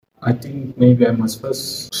I think maybe I must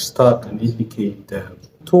first start and indicate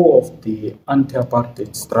two of the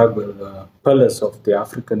anti-apartheid struggle pillars of the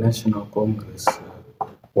African National Congress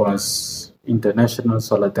was international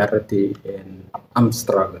solidarity and armed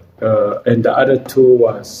struggle. And the other two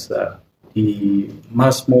was the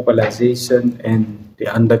mass mobilization and the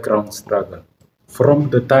underground struggle. From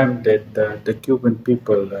the time that the Cuban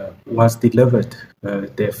people was delivered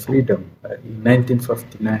their freedom in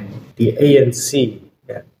 1959, the ANC,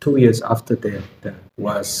 2 years after that,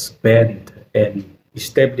 was banned and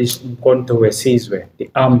established in Conto-Wesizwe, the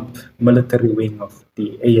armed military wing of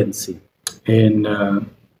the ANC. And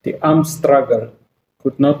the armed struggle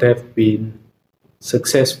could not have been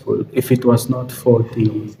successful if it was not for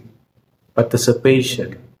the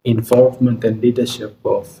participation, involvement, and leadership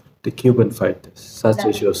of the Cuban fighters, such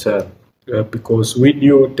as yourself, because we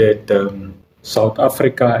knew that South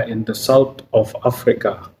Africa and the south of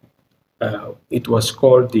Africa, it was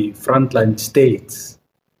called the frontline states,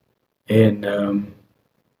 and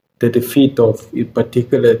the defeat of, in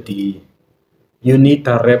particular, the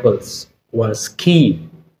UNITA rebels was key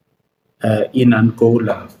in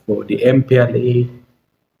Angola for the MPLA,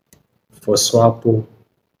 for SWAPO,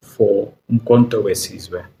 for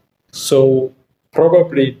Mkonto-Wesizwe. So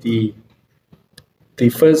probably the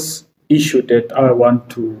first issue that I want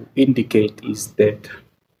to indicate is that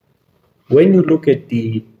when you look at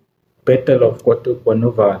the Battle of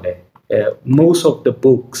Cotonou, most of the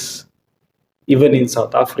books, even in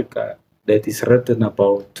South Africa, that is written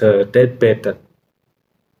about that battle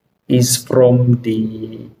is from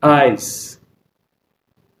the eyes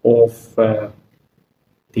of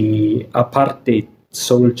the apartheid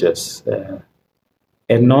soldiers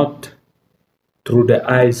and not through the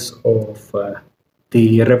eyes of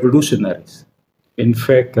the revolutionaries. In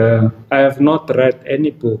fact, I have not read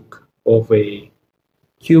any book of a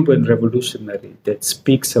Cuban revolutionary that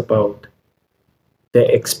speaks about the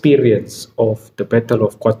experience of the Battle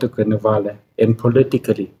of Cotonou and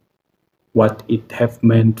politically what it have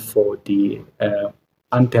meant for the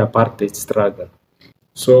anti-apartheid struggle.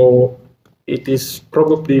 So it is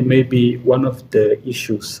probably maybe one of the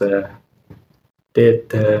issues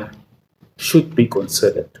that should be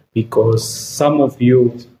considered, because some of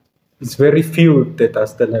you, it's very few that are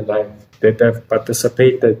still alive that have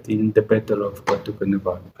participated in the Battle of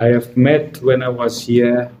Cotonou. I have met, when I was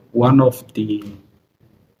here, one of the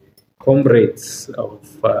comrades of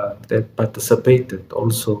that participated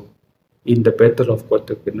also in the Battle of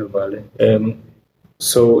Cotonou.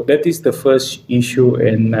 So that is the first issue,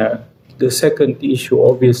 and the second issue,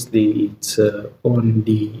 obviously, it's on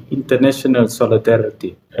the international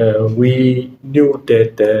solidarity. We knew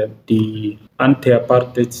that the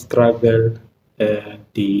anti-apartheid struggle,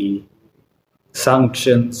 the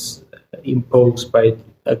sanctions imposed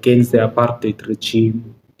against the apartheid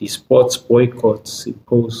regime, the sports boycotts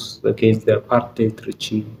imposed against the apartheid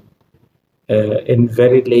regime, and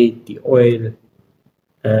very late the oil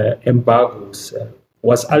embargoes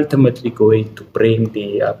was ultimately going to bring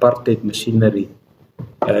the apartheid machinery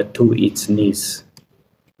to its knees.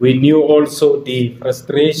 We knew also the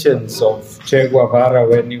frustrations of Che Guevara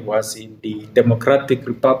when he was in the Democratic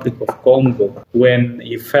Republic of Congo, when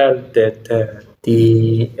he felt that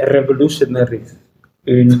the revolutionaries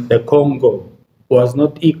in the Congo was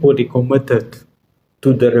not equally committed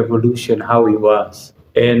to the revolution how he was.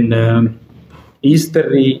 And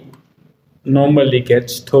history normally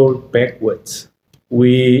gets told backwards.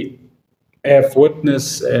 We have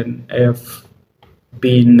witnessed and have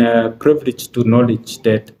been privileged to knowledge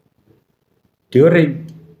that during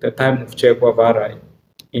the time of Che Guevara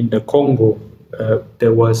in the Congo,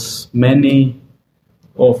 there was many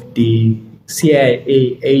of the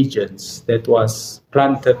CIA agents that was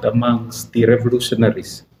planted amongst the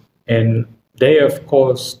revolutionaries. And they have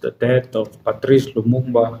caused the death of Patrice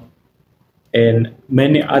Lumumba and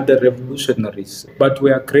many other revolutionaries. But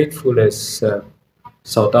we are grateful as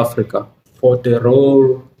South Africa for the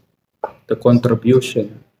role, the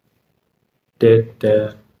contribution that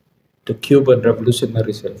the Cuban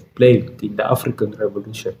revolutionaries have played in the African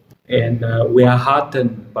Revolution. And we are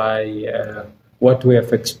heartened by what we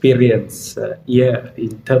have experienced here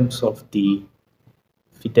in terms of the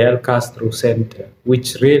Fidel Castro Center,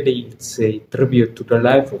 which really is a tribute to the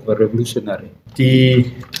life of a revolutionary.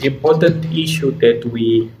 The important issue that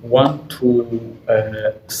we want to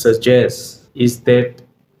suggest is that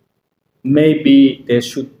maybe there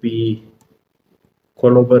should be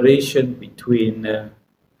collaboration between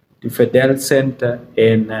the Fidel Center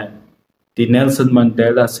and the Nelson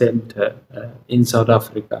Mandela Center in South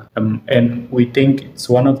Africa. And we think it's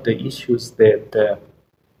one of the issues that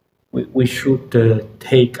we should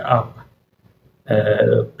take up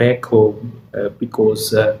back home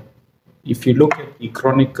because if you look at the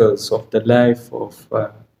chronicles of the life of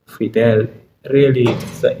Fidel, really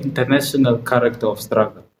it's the international character of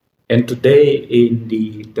struggle. And today in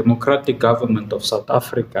the democratic government of South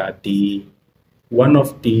Africa, one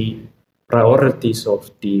of the priorities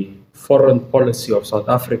of the foreign policy of South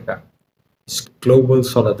Africa is global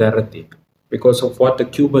solidarity because of what the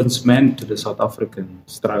Cubans meant to the South African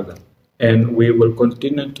struggle. And we will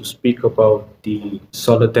continue to speak about the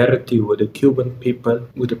solidarity with the Cuban people,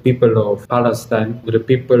 with the people of Palestine, with the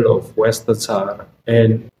people of Western Sahara,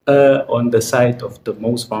 and on the side of the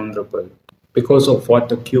most vulnerable because of what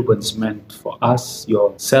the Cubans meant for us,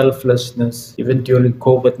 your selflessness. Even during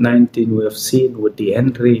COVID-19, we have seen with the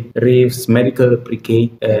Henry Reeves Medical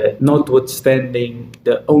Brigade, notwithstanding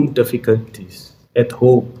their own difficulties at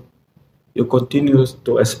home, you continue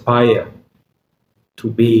to aspire to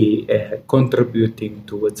be contributing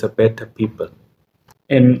towards a better people.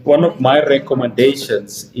 And one of my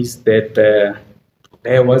recommendations is that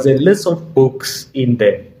there was a list of books in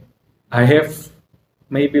there. I have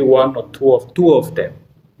maybe one or two of them,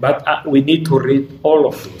 but we need to read all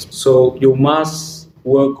of those. So you must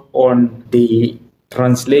work on the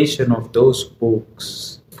translation of those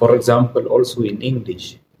books, for example, also in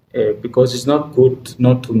English. Because it's not good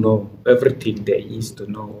not to know everything there is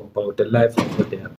to know about the life over there.